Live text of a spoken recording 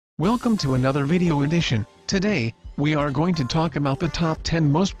Welcome to another video edition. Today, we are going to talk about the top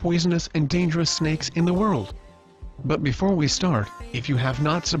 10 most poisonous and dangerous snakes in the world. But before we start, if you have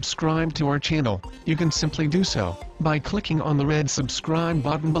not subscribed to our channel, you can simply do so by clicking on the red subscribe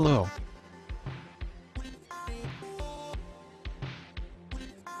button below.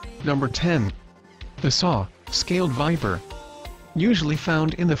 Number 10. The saw-scaled viper. Usually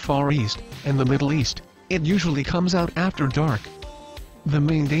found in the Far East and the Middle East, it usually comes out after dark. The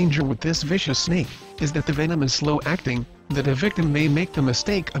main danger with this vicious snake is that the venom is slow-acting, that a victim may make the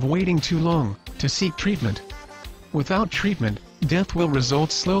mistake of waiting too long to seek treatment. Without treatment, death will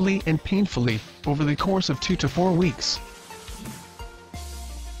result slowly and painfully over the course of 2 to 4 weeks.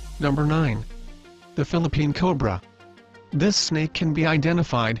 Number 9. The Philippine cobra. This snake can be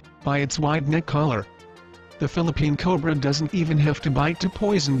identified by its wide neck collar. The Philippine cobra doesn't even have to bite to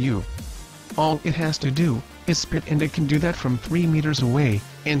poison you. All it has to do is spit, and it can do that from 3 meters away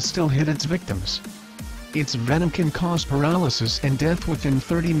and still hit its victims. Its venom can cause paralysis and death within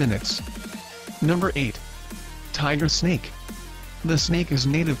 30 minutes. Number 8. Tiger snake. The snake is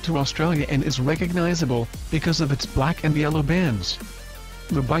native to Australia and is recognizable because of its black and yellow bands.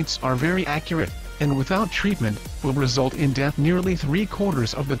 The bites are very accurate, and without treatment, will result in death nearly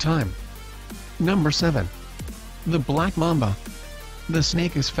 3/4 of the time. Number 7. The black mamba. The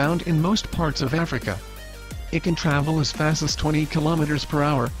snake is found in most parts of Africa. It can travel as fast as 20 kilometers per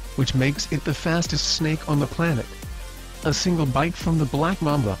hour, which makes it the fastest snake on the planet. A single bite from the black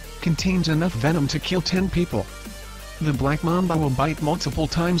mamba contains enough venom to kill 10 people. The black mamba will bite multiple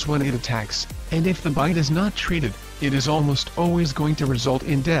times when it attacks, and if the bite is not treated, it is almost always going to result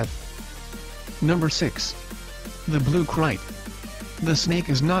in death. Number 6. The blue kite. The snake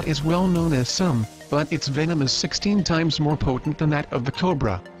is not as well known as some, but its venom is 16 times more potent than that of the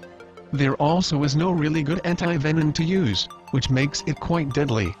cobra. There also is no really good anti-venom to use, which makes it quite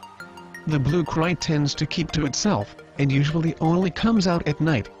deadly. The blue kite tends to keep to itself, and usually only comes out at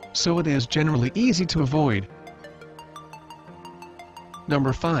night, so it is generally easy to avoid.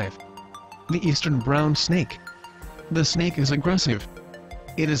 Number 5. The eastern brown snake. The snake is aggressive.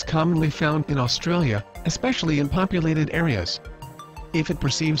 It is commonly found in Australia, especially in populated areas. If it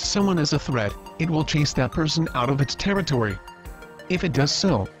perceives someone as a threat, it will chase that person out of its territory. If it does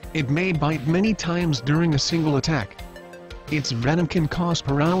so, it may bite many times during a single attack. Its venom can cause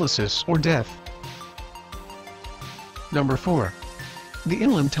paralysis or death. Number 4. The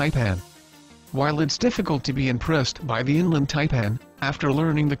inland taipan. While it's difficult to be impressed by the inland taipan, after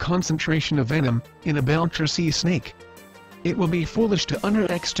learning the concentration of venom in a Belcher sea snake, it will be foolish to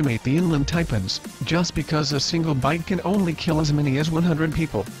underestimate the inland taipans, just because a single bite can only kill as many as 100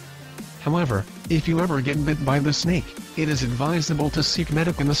 people. However, if you ever get bit by the snake, it is advisable to seek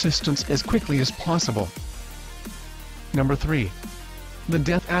medical assistance as quickly as possible. Number 3. The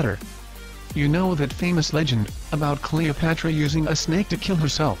death adder. You know that famous legend about Cleopatra using a snake to kill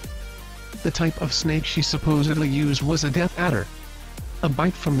herself. The type of snake she supposedly used was a death adder. A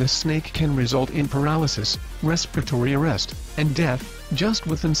bite from this snake can result in paralysis, respiratory arrest, and death, just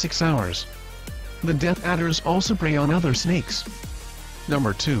within 6 hours. The death adders also prey on other snakes.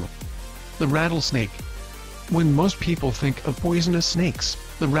 Number 2. The rattlesnake. When most people think of poisonous snakes,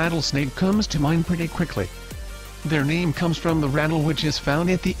 the rattlesnake comes to mind pretty quickly. Their name comes from the rattle which is found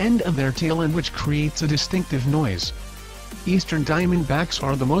at the end of their tail and which creates a distinctive noise. Eastern diamondbacks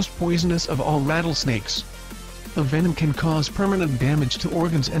are the most poisonous of all rattlesnakes. The venom can cause permanent damage to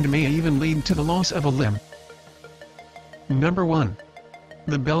organs and may even lead to the loss of a limb. Number 1.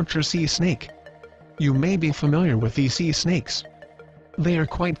 The Belcher sea snake. You may be familiar with these sea snakes. They are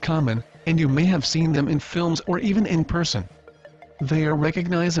quite common, and you may have seen them in films or even in person. They are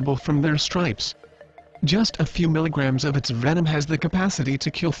recognizable from their stripes. Just a few milligrams of its venom has the capacity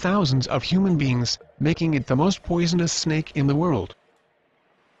to kill thousands of human beings, making it the most poisonous snake in the world.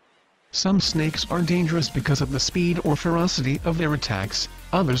 Some snakes are dangerous because of the speed or ferocity of their attacks,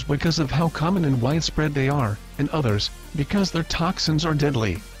 others because of how common and widespread they are, and others because their toxins are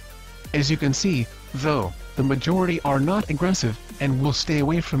deadly. As you can see, though, the majority are not aggressive, and will stay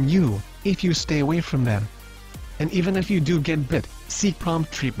away from you, if you stay away from them. And even if you do get bit, seek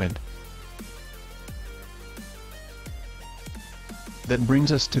prompt treatment. That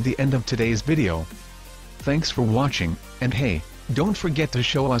brings us to the end of today's video. Thanks for watching, and hey, don't forget to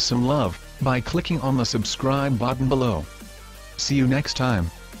show us some love by clicking on the subscribe button below. See you next time.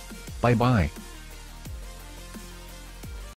 Bye bye.